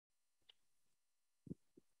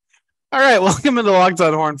All right, welcome into Locked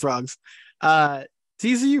On Horned Frogs. Uh,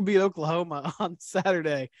 TCU beat Oklahoma on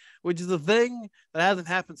Saturday, which is a thing that hasn't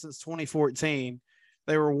happened since 2014.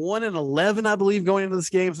 They were 1-11, I believe, going into this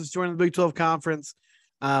game since joining the Big 12 Conference.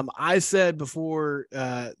 I said before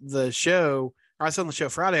the show, or I said on the show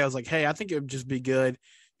Friday, I was like, hey, I think it would just be good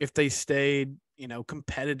if they stayed,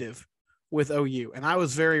 competitive with OU, and I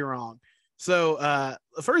was very wrong. So,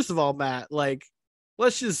 first of all, Matt,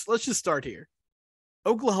 let's just start here.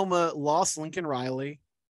 Oklahoma lost Lincoln Riley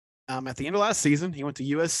at the end of last season. He went to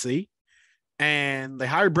USC, and they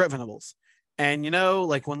hired Brett Venables. And,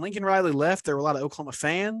 like when Lincoln Riley left, there were a lot of Oklahoma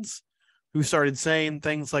fans who started saying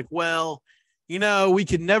things like, well, we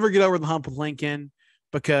could never get over the hump with Lincoln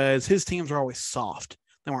because his teams were always soft.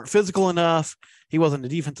 They weren't physical enough. He wasn't a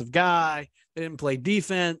defensive guy. They didn't play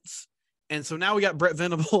defense. And so now we got Brett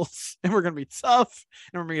Venables, and we're going to be tough,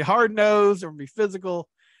 and we're going to be hard-nosed, and we're going to be physical.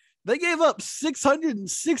 They gave up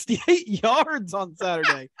 668 yards on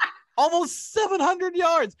Saturday, almost 700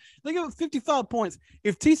 yards. They gave up 55 points.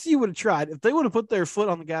 If TCU would have tried, if they would have put their foot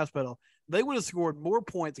on the gas pedal, they would have scored more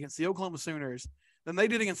points against the Oklahoma Sooners than they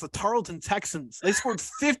did against the Tarleton Texans. They scored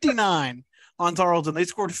 59 on Tarleton. They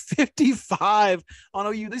scored 55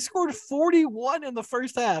 on OU. They scored 41 in the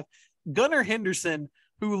first half. Gunnar Henderson,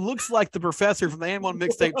 who looks like the professor from the AM1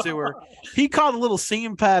 mixtape tour, he caught a little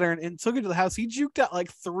seam pattern and took it to the house. He juked out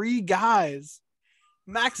like three guys.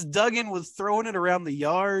 Max Duggan was throwing it around the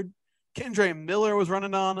yard. Kendre Miller was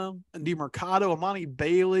running on him. And DeMercado, Amani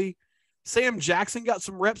Bailey. Sam Jackson got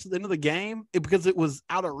some reps at the end of the game because it was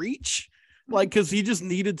out of reach, because he just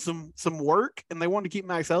needed some work, and they wanted to keep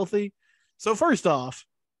Max healthy. So first off,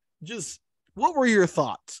 just what were your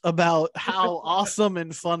thoughts about how awesome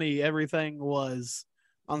and funny everything was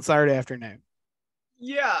on Saturday afternoon?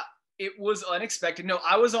 Yeah, it was unexpected. No,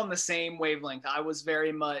 I was on the same wavelength. I was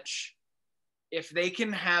very much, if they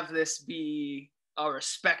can have this be a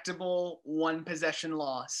respectable one possession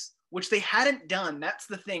loss, which they hadn't done. That's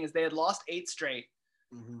the thing, is they had lost 8 straight.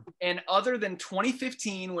 Mm-hmm. And other than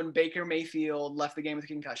 2015, when Baker Mayfield left the game with a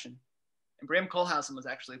concussion, and Graham Kohlhausen was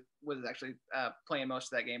actually playing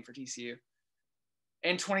most of that game for TCU.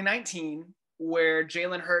 In 2019, where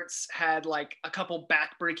Jalen Hurts had like a couple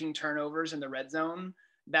back-breaking turnovers in the red zone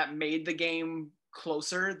that made the game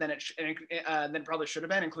closer than it probably should have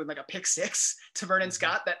been, including like a pick 6 to Vernon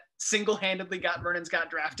Scott that single-handedly got Vernon Scott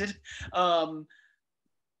drafted.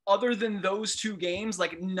 Other than those 2 games,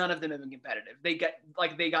 like none of them have been competitive. They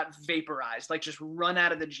got vaporized, like just run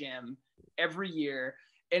out of the gym every year.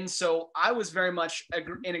 And so I was very much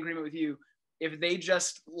in agreement with you. If they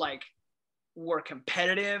just like were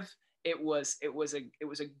competitive, it was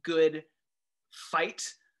a good fight,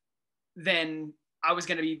 then I was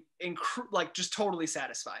going to be just totally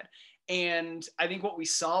satisfied. And I think what we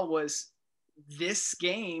saw was this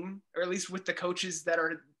game, or at least with the coaches that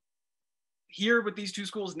are here with these 2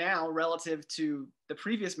 schools now relative to the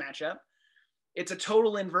previous matchup, it's a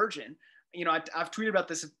total inversion. I've tweeted about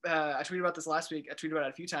this. I tweeted about this last week. I tweeted about it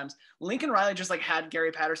a few times. Lincoln Riley just had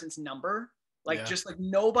Gary Patterson's number.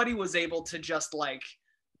 Nobody was able to just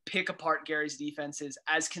pick apart Gary's defenses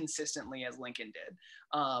as consistently as Lincoln did.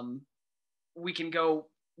 We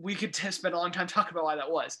could spend a long time talking about why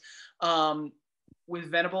that was.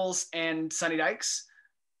 With Venables and Sonny Dykes,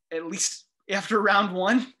 at least after round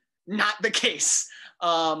 1, not the case.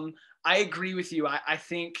 I agree with you. I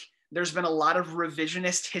think there's been a lot of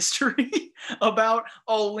revisionist history about,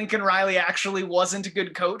 Lincoln Riley actually wasn't a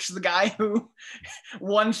good coach. The guy who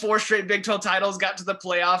won 4 straight Big 12 titles, got to the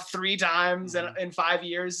playoff 3 times in 5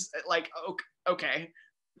 years. Okay,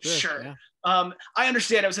 sure. Yeah. I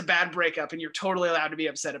understand it was a bad breakup and you're totally allowed to be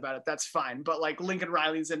upset about it. That's fine. But Lincoln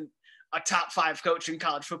Riley's a top 5 coach in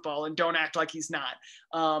college football, and don't act like he's not.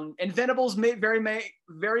 And Venables may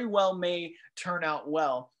very well turn out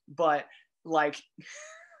well, but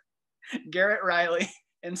Garrett Riley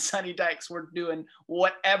and Sonny Dykes were doing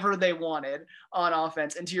whatever they wanted on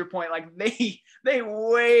offense. And to your point, they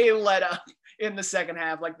way let up in the second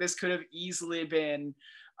half. This could have easily been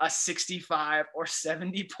a 65 or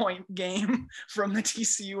 70 point game from the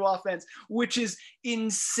TCU offense, which is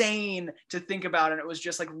insane to think about. And it was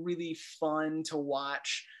just really fun to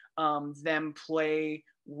watch them play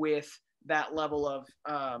with that level of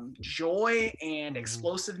joy and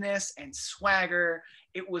explosiveness and swagger.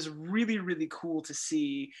 It was really, really cool to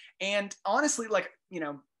see. And honestly,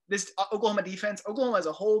 this Oklahoma defense, Oklahoma as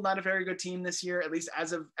a whole, not a very good team this year, at least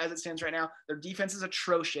as it stands right now. Their defense is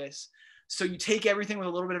atrocious. So you take everything with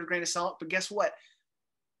a little bit of a grain of salt, but guess what?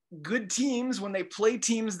 Good teams, when they play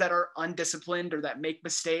teams that are undisciplined or that make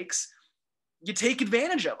mistakes, you take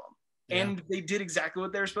advantage of them. And they did exactly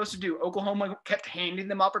what they were supposed to do. Oklahoma kept handing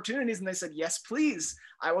them opportunities, and they said, yes, please.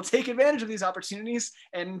 I will take advantage of these opportunities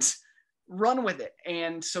and run with it.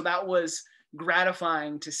 And so that was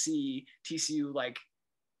gratifying to see TCU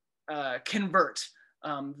convert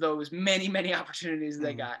those many opportunities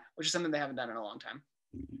they got, which is something they haven't done in a long time.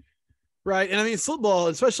 Right. And I mean, football,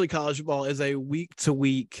 especially college football, is a week to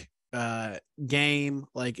week game.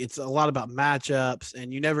 Like, it's a lot about matchups,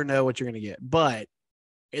 and you never know what you're going to get. But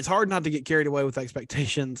it's hard not to get carried away with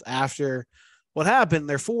expectations after what happened.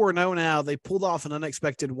 They're 4-0 now. They pulled off an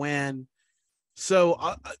unexpected win. So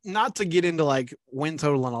not to get into like win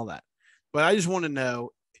total and all that, but I just want to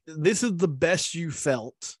know, this is the best you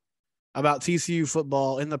felt about TCU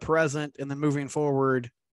football in the present and then moving forward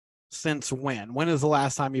since when? When is the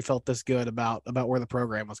last time you felt this good about where the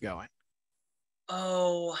program was going?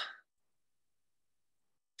 Oh,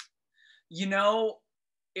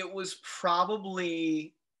 it was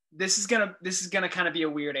probably, this is gonna kind of be a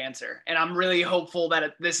weird answer, and I'm really hopeful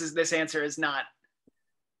that this answer is not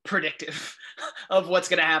predictive of what's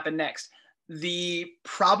gonna happen next.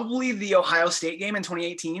 Probably the Ohio State game in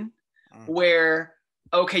 2018, where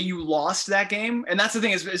okay, you lost that game, and that's the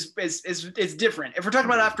thing is different. If we're talking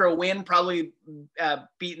about after a win, probably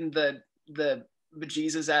beating the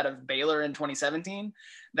bejesus out of Baylor in 2017,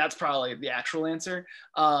 that's probably the actual answer.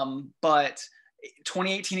 But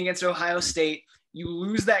 2018 against Ohio State, you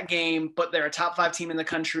lose that game, but they're a top 5 team in the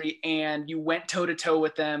country, and you went toe to toe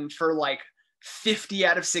with them for like 50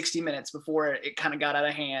 out of 60 minutes before it kind of got out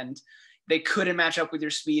of hand. They couldn't match up with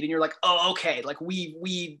your speed, and you're like, oh, okay, like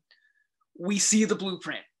we see the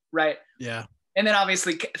blueprint, right? Yeah. And then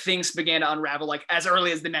obviously things began to unravel like as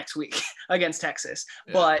early as the next week against Texas.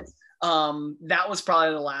 Yeah. But that was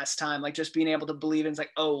probably the last time, like just being able to believe in, it's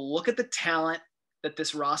like, oh, look at the talent that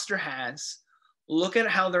this roster has. Look at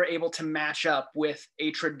how they're able to match up with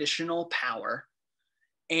a traditional power.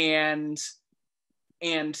 And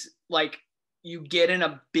like you get in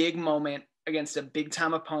a big moment against a big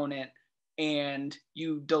time opponent and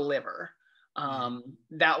you deliver.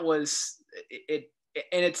 That was it.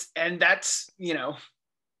 And that's,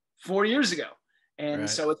 4 years ago. And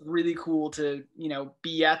so it's really cool to,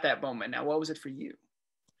 be at that moment. Now, what was it for you?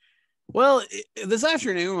 Well, this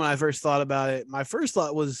afternoon when I first thought about it, my first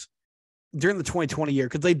thought was during the 2020 year,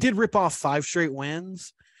 because they did rip off 5 straight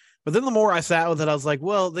wins. But then the more I sat with it, I was like,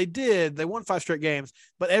 well, they won 5 straight games.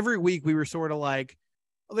 But every week we were sort of like,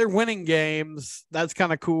 well, they're winning games. That's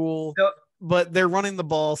kind of cool. Yep. But they're running the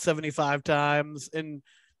ball 75 times. And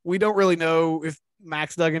we don't really know if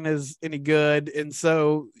Max Duggan is any good. And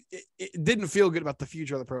so it didn't feel good about the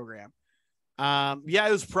future of the program.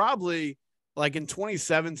 It was probably like in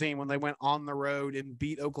 2017 when they went on the road and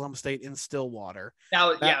beat Oklahoma State in Stillwater.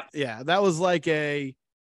 That was like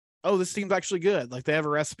this team's actually good. Like they have a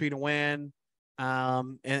recipe to win,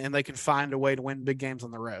 and they can find a way to win big games on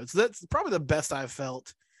the road. So that's probably the best I've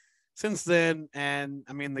felt since then. And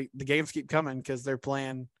I mean, the games keep coming because they're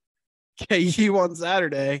playing KU on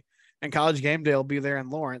Saturday, and College Game Day will be there in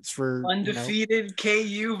Lawrence for undefeated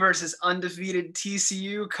KU versus undefeated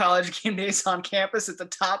TCU. College Game Day's on campus. It's a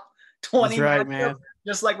top 20. That's right, man.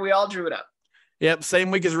 Just like we all drew it up. Yep. Same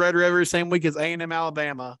week as Red River, same week as A&M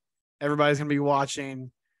Alabama. Everybody's going to be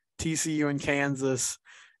watching TCU and Kansas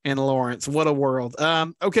and Lawrence. What a world.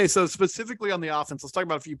 Okay, so specifically on the offense, let's talk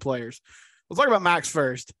about a few players. Let's talk about Max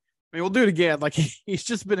first. I mean, we'll do it again. Like he's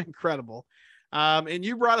just been incredible. And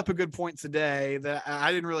you brought up a good point today that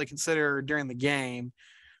I didn't really consider during the game.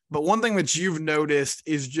 But one thing that you've noticed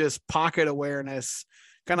is just pocket awareness,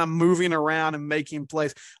 kind of moving around and making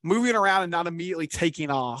plays, moving around and not immediately taking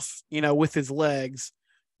off, with his legs,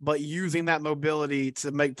 but using that mobility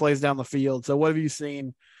to make plays down the field. So what have you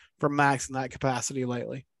seen from Max in that capacity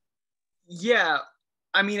lately? Yeah.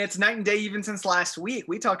 I mean, it's night and day even since last week.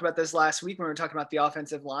 We talked about this last week when we were talking about the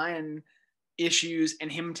offensive line issues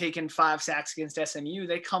and him taking 5 sacks against SMU.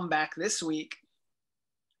 They come back this week,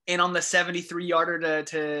 and on the 73-yarder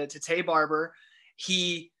to Tay Barber,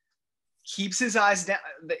 he keeps his eyes down.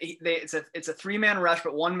 It's a 3-man rush,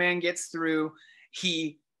 but 1 man gets through.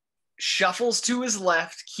 He shuffles to his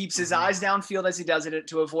left, keeps his eyes downfield as he does it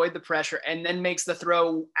to avoid the pressure, and then makes the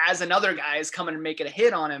throw as another guy is coming and making a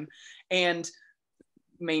hit on him, and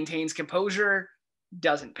maintains composure,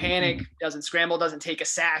 doesn't panic, doesn't scramble, doesn't take a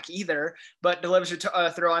sack either, but delivers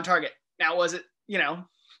a throw on target. Now, was it,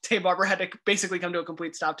 Tay Barber had to basically come to a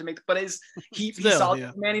complete stop to make, but he saw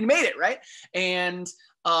the man, he made it, right? And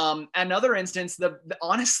another instance,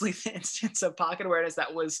 honestly, the instance of pocket awareness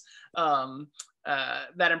that was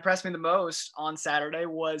that impressed me the most on Saturday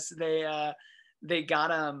was they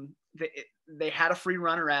got they had a free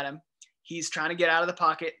runner at him. he's trying to get out of the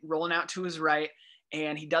pocket, rolling out to his right,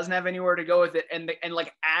 and he doesn't have anywhere to go with it. And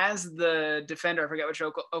like as the defender, I forget which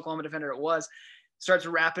Oklahoma defender it was, starts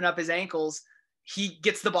wrapping up his ankles, he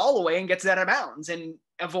gets the ball away and gets it out of bounds and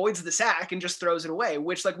avoids the sack and just throws it away,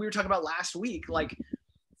 which like we were talking about last week, like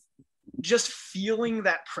just feeling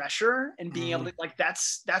that pressure and being able to like,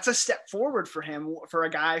 that's a step forward for him, for a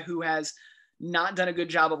guy who has not done a good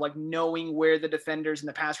job of like knowing where the defenders and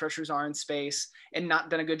the pass rushers are in space, and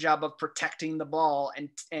not done a good job of protecting the ball, and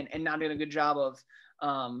not doing a good job of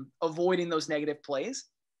avoiding those negative plays.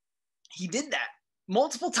 He did that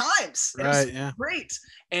multiple times. Right. Yeah. Great.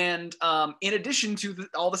 And in addition to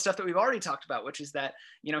all the stuff that we've already talked about, which is that,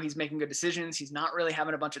 you know, he's making good decisions. He's not really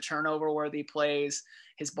having a bunch of turnover worthy plays.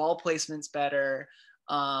 His ball placement's better.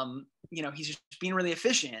 You know, he's just being really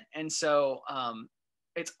efficient. And so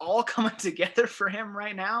it's all coming together for him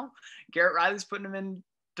right now. Garrett Riley's putting him in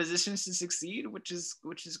positions to succeed, which is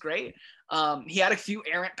great. He had a few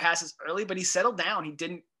errant passes early, but he settled down. He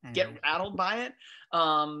didn't get rattled by it.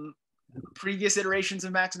 Previous iterations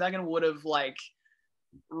of Max Duggan would have like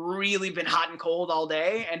really been hot and cold all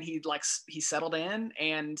day, and he settled in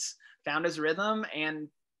and found his rhythm and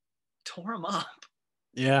tore him up.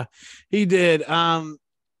 Yeah, he did.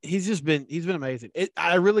 He's been amazing.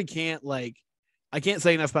 I really can't I can't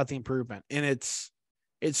say enough about the improvement, and it's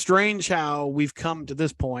strange how we've come to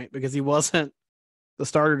this point, because he wasn't the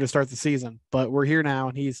starter to start the season, but we're here now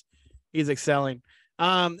and he's excelling.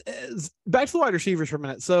 Back to the wide receivers for a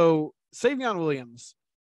minute. So Savion Williams,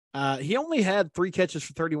 he only had 3 catches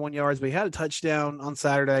for 31 yards, but he had a touchdown on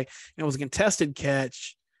Saturday, and it was a contested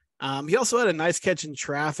catch. He also had a nice catch in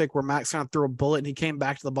traffic where Max kind of threw a bullet and he came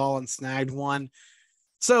back to the ball and snagged one.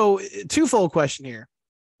 So twofold question here.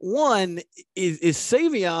 One is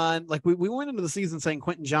Savion, like we went into the season saying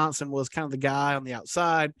Quentin Johnson was kind of the guy on the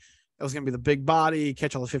outside that was going to be the big body,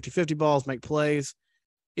 catch all the 50-50 balls, make plays.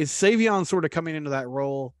 Is Savion sort of coming into that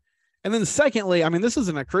role? And then secondly, I mean, this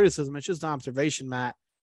isn't a criticism, it's just an observation, Matt.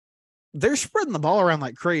 They're spreading the ball around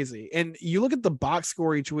like crazy. And you look at the box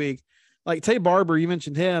score each week, like Tay Barber, you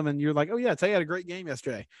mentioned him, and you're like, oh yeah, Tay had a great game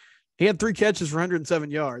yesterday. He had 3 catches for 107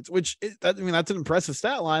 yards, which that's an impressive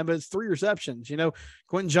stat line, but it's 3 receptions. You know,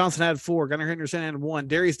 Quentin Johnson had 4, Gunnar Henderson had 1,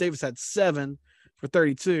 Darius Davis had 7 for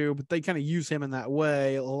 32, but they kind of use him in that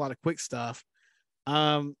way, a lot of quick stuff.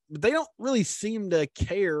 But they don't really seem to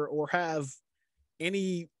care or have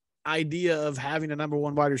any idea of having a number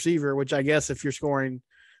 1 wide receiver, which I guess if you're scoring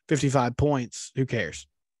 55 points, who cares?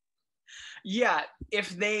 Yeah, if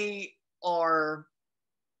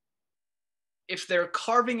they're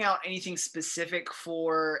carving out anything specific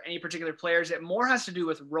for any particular players, it more has to do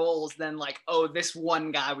with roles than like, oh, this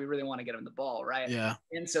one guy, we really want to get him the ball, right? Yeah.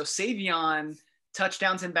 And so Savion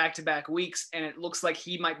touchdowns in back-to-back weeks, and it looks like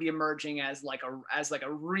he might be emerging as like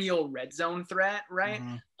a real red zone threat, right?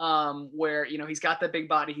 Where, you know, he's got the big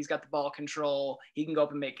body, he's got the ball control, he can go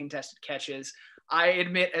up and make contested catches. I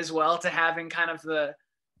admit as well to having kind of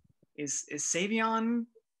is Savion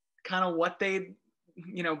kind of what they,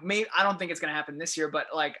 you know, I don't think it's going to happen this year, but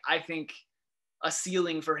like, I think a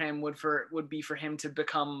ceiling for him would be for him to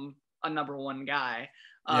become a number 1 guy.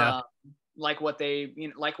 Yeah. Like what they, you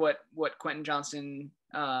know, like what Quentin Johnson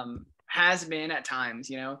has been at times,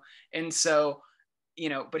 you know? And so, you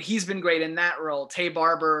know, but he's been great in that role. Tay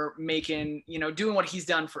Barber making, you know, doing what he's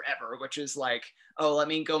done forever, which is like, oh, let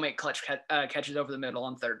me go make clutch catches over the middle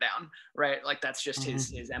on 3rd down, right? Like that's just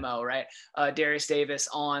his MO, right? Darius Davis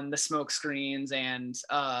on the smoke screens and,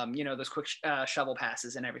 you know, those quick shovel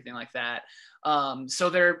passes and everything like that. So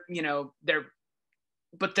they're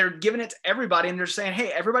giving it to everybody, and they're saying,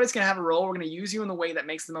 hey, everybody's going to have a role. We're going to use you in the way that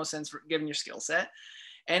makes the most sense for given your skill set.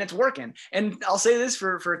 And it's working. And I'll say this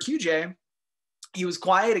for QJ, he was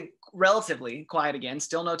relatively quiet again,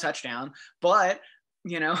 still no touchdown, but,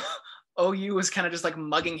 you know, OU was kind of just like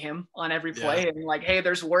mugging him on every play and like, hey,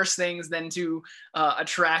 there's worse things than to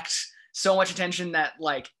attract so much attention that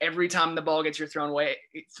like every time the ball gets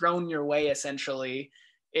thrown your way, essentially,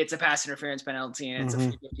 it's a pass interference penalty and it's a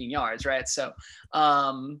 15 yards, right? So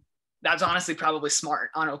that's honestly probably smart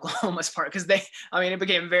on Oklahoma's part, because it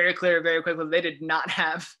became very clear very quickly they did not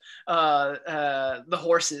have the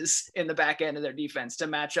horses in the back end of their defense to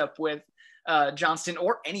match up with Johnston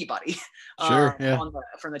or anybody from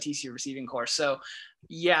the TCU receiving corps. So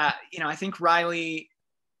yeah, you know, I think Garrett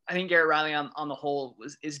Riley on the whole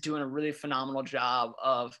is doing a really phenomenal job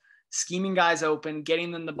of scheming guys open,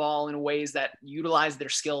 getting them the ball in ways that utilize their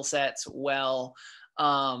skill sets well.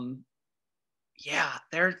 Yeah,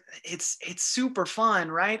 it's super fun,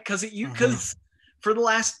 right? Because for the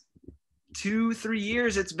last 2-3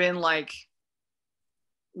 years, it's been like,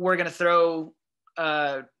 we're going to throw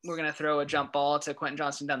we're going to throw a jump ball to Quentin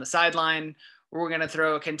Johnston down the sideline. We're going to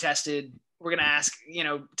throw a contested. We're going to ask,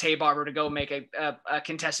 Tay Barber to go make a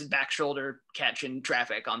contested back shoulder catch in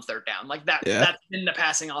traffic on third down. Like that, Yeah. that's been the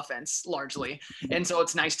passing offense largely. And so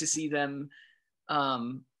it's nice to see them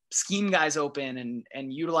scheme guys open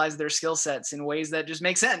and utilize their skill sets in ways that just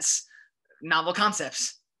make sense. Novel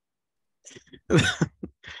concepts.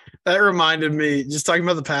 That reminded me, just talking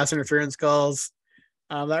about the pass interference calls,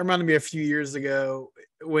 that reminded me a few years ago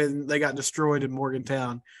when they got destroyed in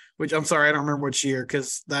Morgantown, which I'm sorry, I don't remember which year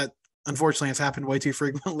because that unfortunately has happened way too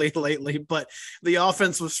frequently lately. But the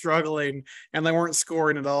offense was struggling and they weren't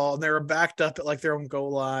scoring at all. And they were backed up at like their own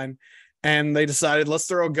goal line. And they decided, let's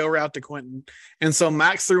throw a go route to Quentin. And so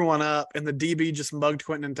Max threw one up and the DB just mugged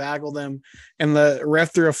Quentin and tackled him. And the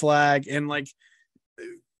ref threw a flag. And like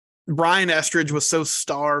Brian Estridge was so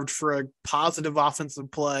starved for a positive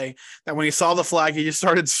offensive play that when he saw the flag, he just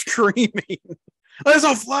started screaming, there's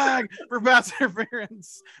a flag for pass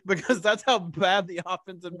interference, because that's how bad the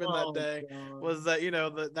offense had been that day. God. Was that,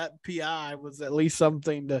 that PI was at least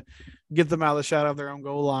something to get them out of the shadow of their own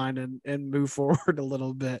goal line and move forward a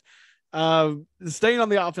little bit. Staying on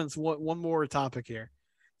the offense, one more topic here.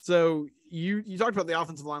 So you talked about the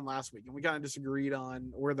offensive line last week, and we kind of disagreed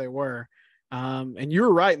on where they were. And you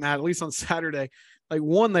were right, Matt, at least on Saturday. Like,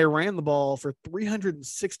 they ran the ball for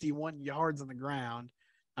 361 yards on the ground.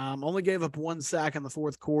 Only gave up 1 sack in the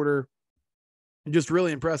fourth quarter. Just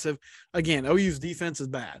really impressive. Again, OU's defense is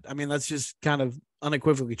bad. I mean, that's just kind of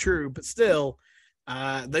unequivocally true, but still,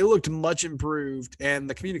 they looked much improved, and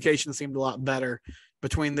the communication seemed a lot better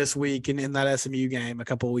between this week and in that SMU game a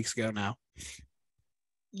couple of weeks ago now.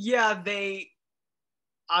 Yeah, they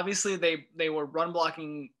were run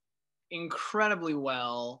blocking incredibly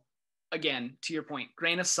well. Again, to your point,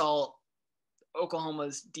 grain of salt,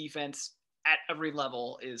 Oklahoma's defense at every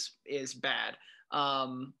level is bad.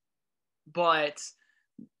 But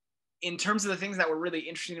in terms of the things that were really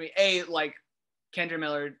interesting to me, like Kendre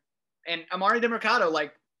Miller and Amari DeMercado,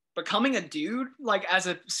 like becoming a dude, like as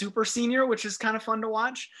a super senior, which is kind of fun to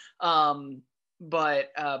watch. But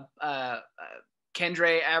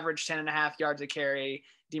Kendre averaged 10.5 yards a carry.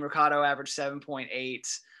 DeMercado averaged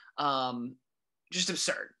 7.8. Just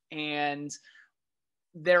absurd. And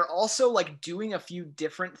they're also like doing a few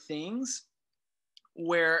different things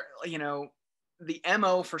where, the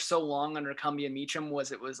MO for so long under Cumbia Meacham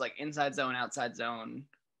was like inside zone, outside zone,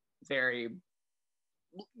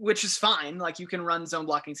 which is fine. Like, you can run zone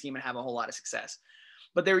blocking scheme and have a whole lot of success.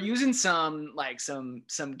 But they were using some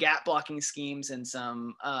gap blocking schemes and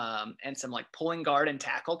some like pulling guard and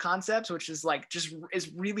tackle concepts, which is like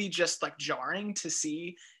is really just like jarring to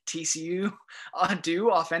see TCU do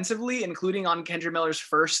offensively, including on Kendre Miller's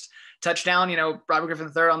first touchdown. Robert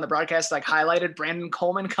Griffin III on the broadcast like highlighted Brandon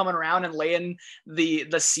Coleman coming around and laying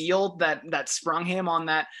the seal that sprung him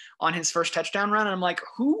on his first touchdown run. And I'm like,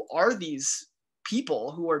 who are these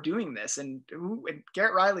people who are doing this? And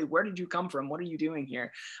Garrett Riley, where did you come from? What are you doing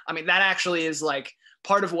here? I mean, that actually is like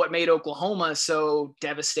part of what made Oklahoma so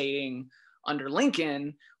devastating under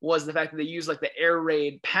Lincoln, was the fact that they used like the air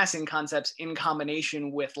raid passing concepts in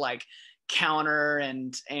combination with like counter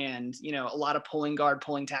and a lot of pulling guard,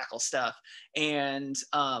 pulling tackle stuff. And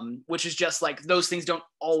which is just like, those things don't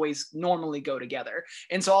always normally go together.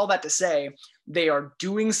 And so all that to say, they are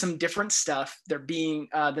doing some different stuff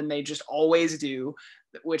than they just always do,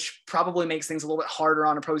 which probably makes things a little bit harder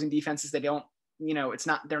on opposing defenses. They don't,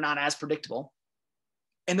 they're not as predictable.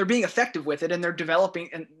 And they're being effective with it, and they're developing,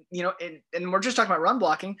 and we're just talking about run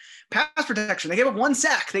blocking, pass protection. They gave up 1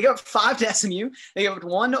 sack. They gave up 5 to SMU. They gave up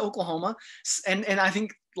 1 to Oklahoma. And I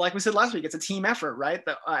think, like we said last week, it's a team effort, right?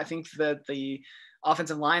 I think that the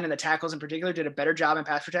offensive line and the tackles in particular did a better job in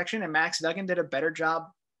pass protection, and Max Duggan did a better job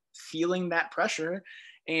feeling that pressure.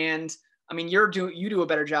 And I mean, you do a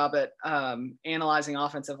better job at analyzing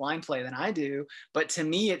offensive line play than I do, but to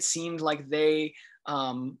me, it seemed like they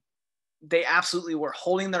absolutely were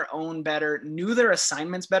holding their own better, knew their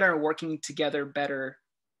assignments better, and working together better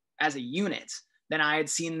as a unit than I had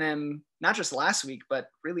seen them, not just last week, but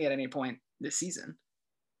really at any point this season.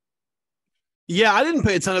 Yeah, I didn't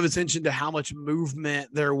pay a ton of attention to how much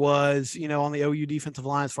movement there was, on the OU defensive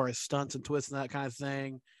line as far as stunts and twists and that kind of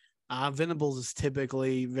thing. Venables is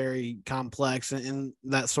typically very complex in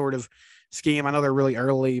that sort of scheme. I know they're really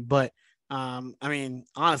early, but I mean,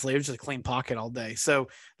 honestly, it was just a clean pocket all day. So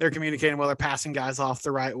they're communicating well, they're passing guys off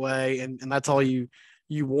the right way. And that's all you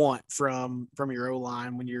want from your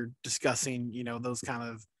O-line when you're discussing, those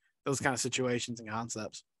kind of situations and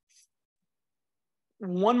concepts.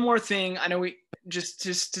 One more thing. I know we just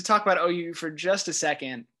to talk about OU for just a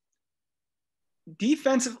second.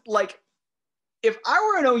 Defensive, like if I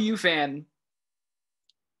were an OU fan,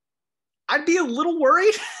 I'd be a little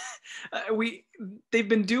worried. They've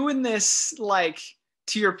been doing this, like,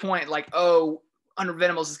 to your point, like, oh, under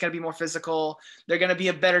Venables is going to be more physical. They're going to be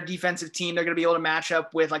a better defensive team. They're going to be able to match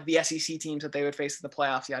up with like the SEC teams that they would face in the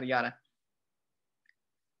playoffs, yada yada.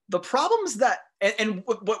 The problems that and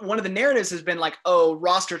what one of the narratives has been like, oh,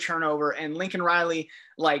 roster turnover and Lincoln Riley,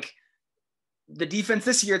 like the defense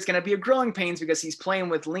this year, it's going to be a growing pains because he's playing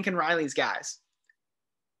with Lincoln Riley's guys.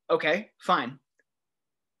 Okay, fine.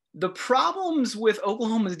 The problems with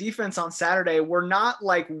Oklahoma's defense on Saturday were not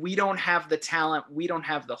like we don't have the talent, we don't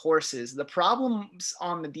have the horses. The problems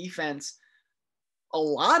on the defense, a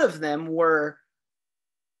lot of them were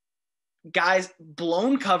guys,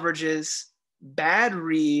 blown coverages, bad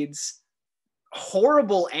reads,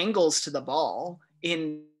 horrible angles to the ball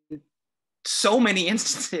in so many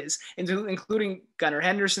instances, including Gunnar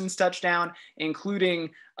Henderson's touchdown, including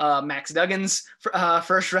Max Duggan's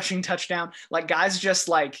first rushing touchdown. Like guys just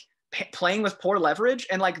like playing with poor leverage.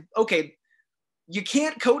 And like, okay, you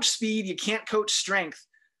can't coach speed, you can't coach strength,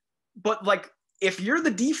 but like if you're the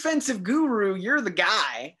defensive guru, you're the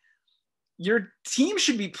guy, your team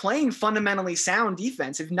should be playing fundamentally sound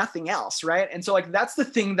defense, if nothing else, right? And so like that's the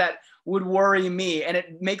thing that would worry me. And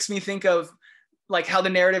it makes me think of like how the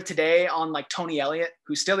narrative today on like Tony Elliott,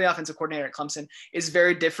 who's still the offensive coordinator at Clemson, is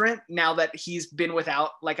very different now that he's been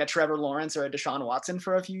without like a Trevor Lawrence or a Deshaun Watson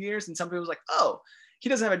for a few years. And some people's like, oh, he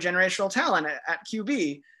doesn't have a generational talent at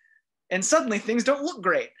QB. And suddenly things don't look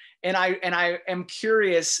great. And I am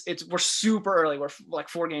curious. We're super early. We're like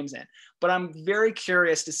 4 games in, but I'm very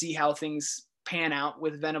curious to see how things pan out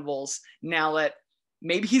with Venables now that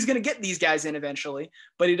maybe he's going to get these guys in eventually,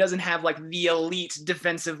 but he doesn't have like the elite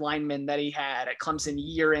defensive linemen that he had at Clemson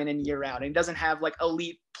year in and year out. And he doesn't have like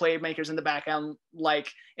elite playmakers in the back end,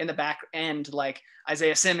 like in the back end, like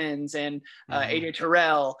Isaiah Simmons and AJ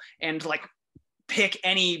Terrell and like pick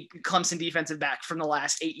any Clemson defensive back from the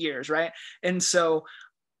last 8 years. Right. And so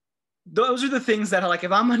those are the things that are like,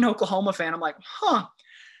 if I'm an Oklahoma fan, I'm like,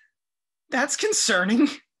 that's concerning.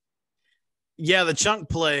 Yeah, the chunk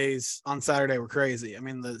plays on Saturday were crazy. I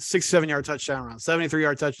mean, the 67-yard touchdown run,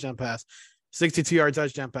 73-yard touchdown pass, 62-yard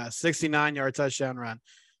touchdown pass, 69-yard touchdown run.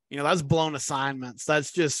 You know, that's blown assignments.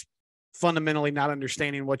 That's just fundamentally not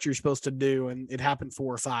understanding what you're supposed to do, and it happened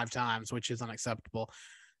 4 or 5 times, which is unacceptable.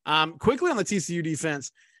 Quickly on the TCU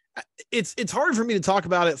defense, it's hard for me to talk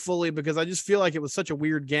about it fully because I just feel like it was such a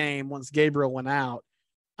weird game once Gabriel went out.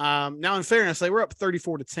 Now, in fairness, they were up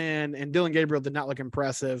 34-10, and Dylan Gabriel did not look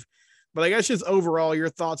impressive. But I guess just overall, your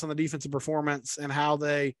thoughts on the defensive performance and how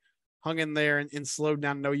they hung in there and slowed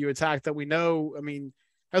down an OU attack that we know, I mean,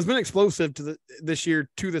 has been explosive to this year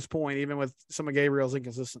to this point, even with some of Gabriel's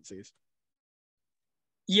inconsistencies.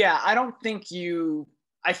 Yeah,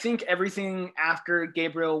 I think everything after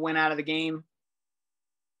Gabriel went out of the game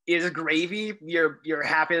is gravy. You're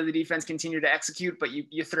happy that the defense continued to execute, but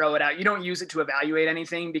you throw it out. You don't use it to evaluate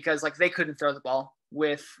anything because like they couldn't throw the ball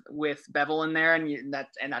with Bevel in there, and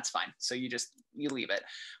that's fine. So you leave it.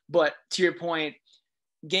 But to your point,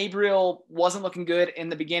 Gabriel wasn't looking good in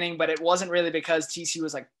the beginning, but it wasn't really because TCU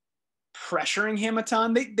was like pressuring him a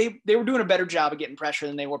ton. They were doing a better job of getting pressure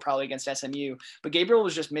than they were probably against SMU, but Gabriel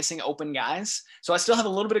was just missing open guys. So I still have a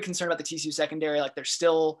little bit of concern about the TCU secondary. Like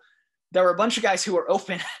there were a bunch of guys who were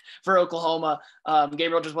open for Oklahoma.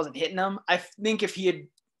 Gabriel just wasn't hitting them. I think if he had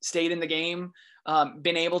stayed in the game,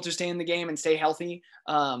 been able to stay in the game and stay healthy,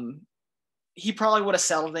 he probably would have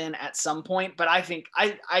settled in at some point. But I think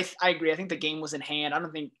I agree. I think the game was in hand. I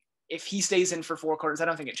don't think if he stays in for 4 quarters, I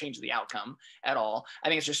don't think it changes the outcome at all. I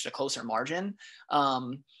think it's just a closer margin.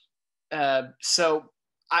 So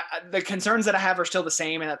the concerns that I have are still the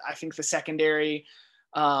same. And I think the secondary,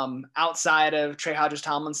 outside of Trey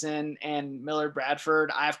Hodges-Tomlinson and Millard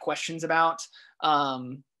Bradford, I have questions about.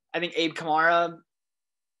 I think Abe Kamara,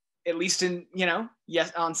 at least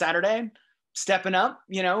on Saturday, stepping up,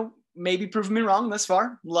 maybe proving me wrong thus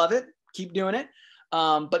far. Love it. Keep doing it.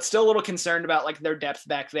 But still a little concerned about like their depth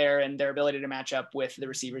back there and their ability to match up with the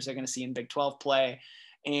receivers they're going to see in Big 12 play.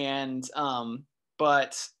 And,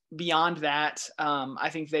 but beyond that, I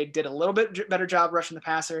think they did a little bit better job rushing the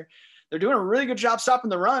passer. They're doing a really good job stopping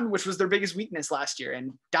the run, which was their biggest weakness last year.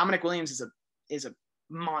 And Dominic Williams is a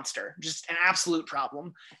monster, just an absolute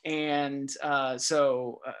problem. And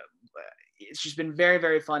so it's just been very,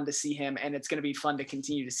 very fun to see him, and it's going to be fun to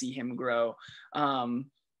continue to see him grow. And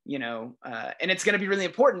it's going to be really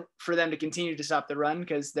important for them to continue to stop the run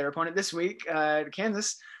because their opponent this week,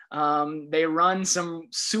 Kansas, they run some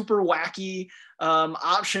super wacky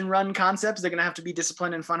option run concepts. They're going to have to be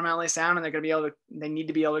disciplined and fundamentally sound, and they need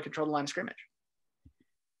to be able to control the line of scrimmage.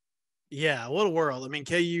 Yeah, what a world. I mean,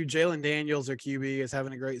 KU, Jalen Daniels, their QB, is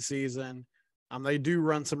having a great season. They do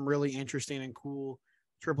run some really interesting and cool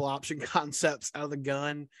triple option concepts out of the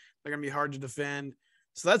gun. They're going to be hard to defend.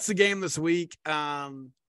 So that's the game this week. I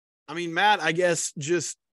mean, Matt, I guess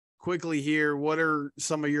just quickly here, what are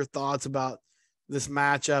some of your thoughts about this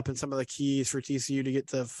matchup and some of the keys for TCU to get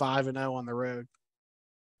to 5-0 on the road?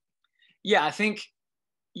 Yeah, I think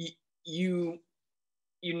you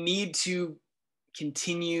need to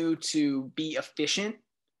continue to be efficient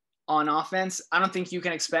on offense. I don't think you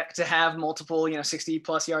can expect to have multiple, 60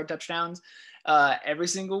 plus yard touchdowns every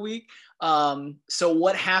single week. So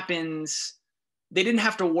what happens? They didn't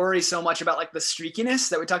have to worry so much about like the streakiness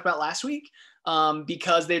that we talked about last week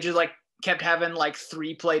because they just like kept having like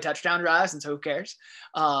 3-play touchdown drives, and so who cares?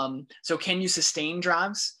 So can you sustain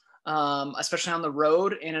drives, especially on the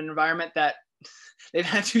road in an environment that they've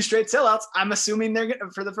had 2 straight sellouts? I'm assuming they're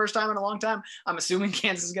going for the first time in a long time. I'm assuming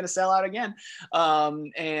Kansas is going to sell out again,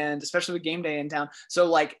 and especially with game day in town. So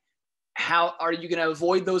like, how are you going to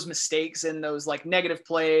avoid those mistakes and those like negative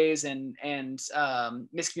plays and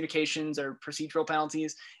miscommunications or procedural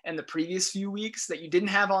penalties in the previous few weeks that you didn't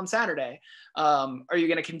have on Saturday? Are you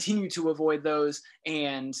going to continue to avoid those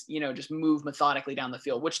and, just move methodically down the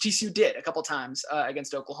field, which TCU did a couple times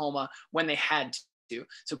against Oklahoma when they had to.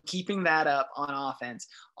 So keeping that up on offense.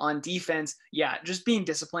 On defense, yeah, just being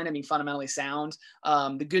disciplined and being fundamentally sound.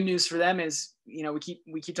 The good news for them is,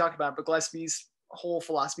 we keep talking about, but Gillespie's whole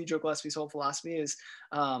philosophy, Joe Gillespie's whole philosophy is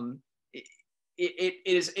it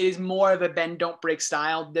is more of a bend don't break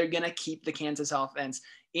style. They're gonna keep the Kansas offense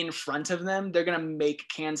in front of them. They're gonna make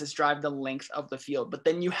Kansas drive the length of the field, but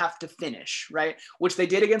then you have to finish, right? Which they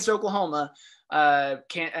did against Oklahoma.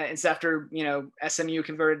 It's after SMU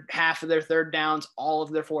converted half of their third downs, all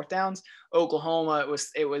of their fourth downs. Oklahoma,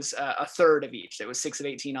 it was a third of each. It was 6 of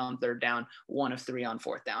 18 on third down, 1 of 3 on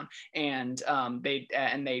fourth down, and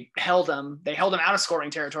they held them. They held them out of scoring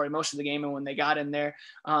territory most of the game, and when they got in there,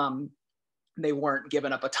 they weren't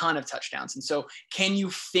giving up a ton of touchdowns. And so can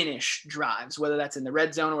you finish drives, whether that's in the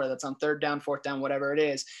red zone, whether that's on third down, fourth down, whatever it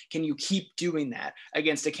is? Can you keep doing that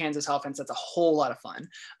against a Kansas offense? That's a whole lot of fun.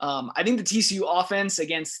 I think the TCU offense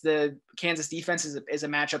against the Kansas defense is a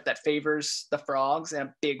matchup that favors the Frogs in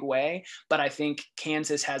a big way, but I think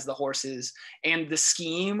Kansas has the horses and the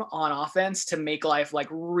scheme on offense to make life like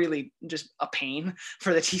really just a pain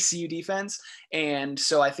for the TCU defense. And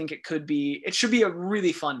so I think it should be a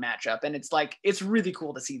really fun matchup. And it's really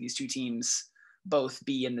cool to see these two teams both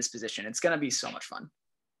be in this position. It's going to be so much fun.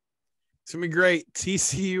 It's going to be great.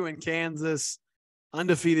 TCU and Kansas,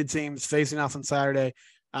 undefeated teams facing off on Saturday.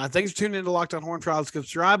 Thanks for tuning in to Locked On Horned Frogs.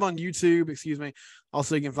 Subscribe on YouTube,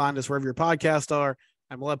 Also, you can find us wherever your podcasts are.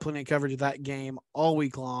 And we'll have plenty of coverage of that game all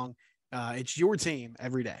week long. It's your team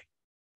every day.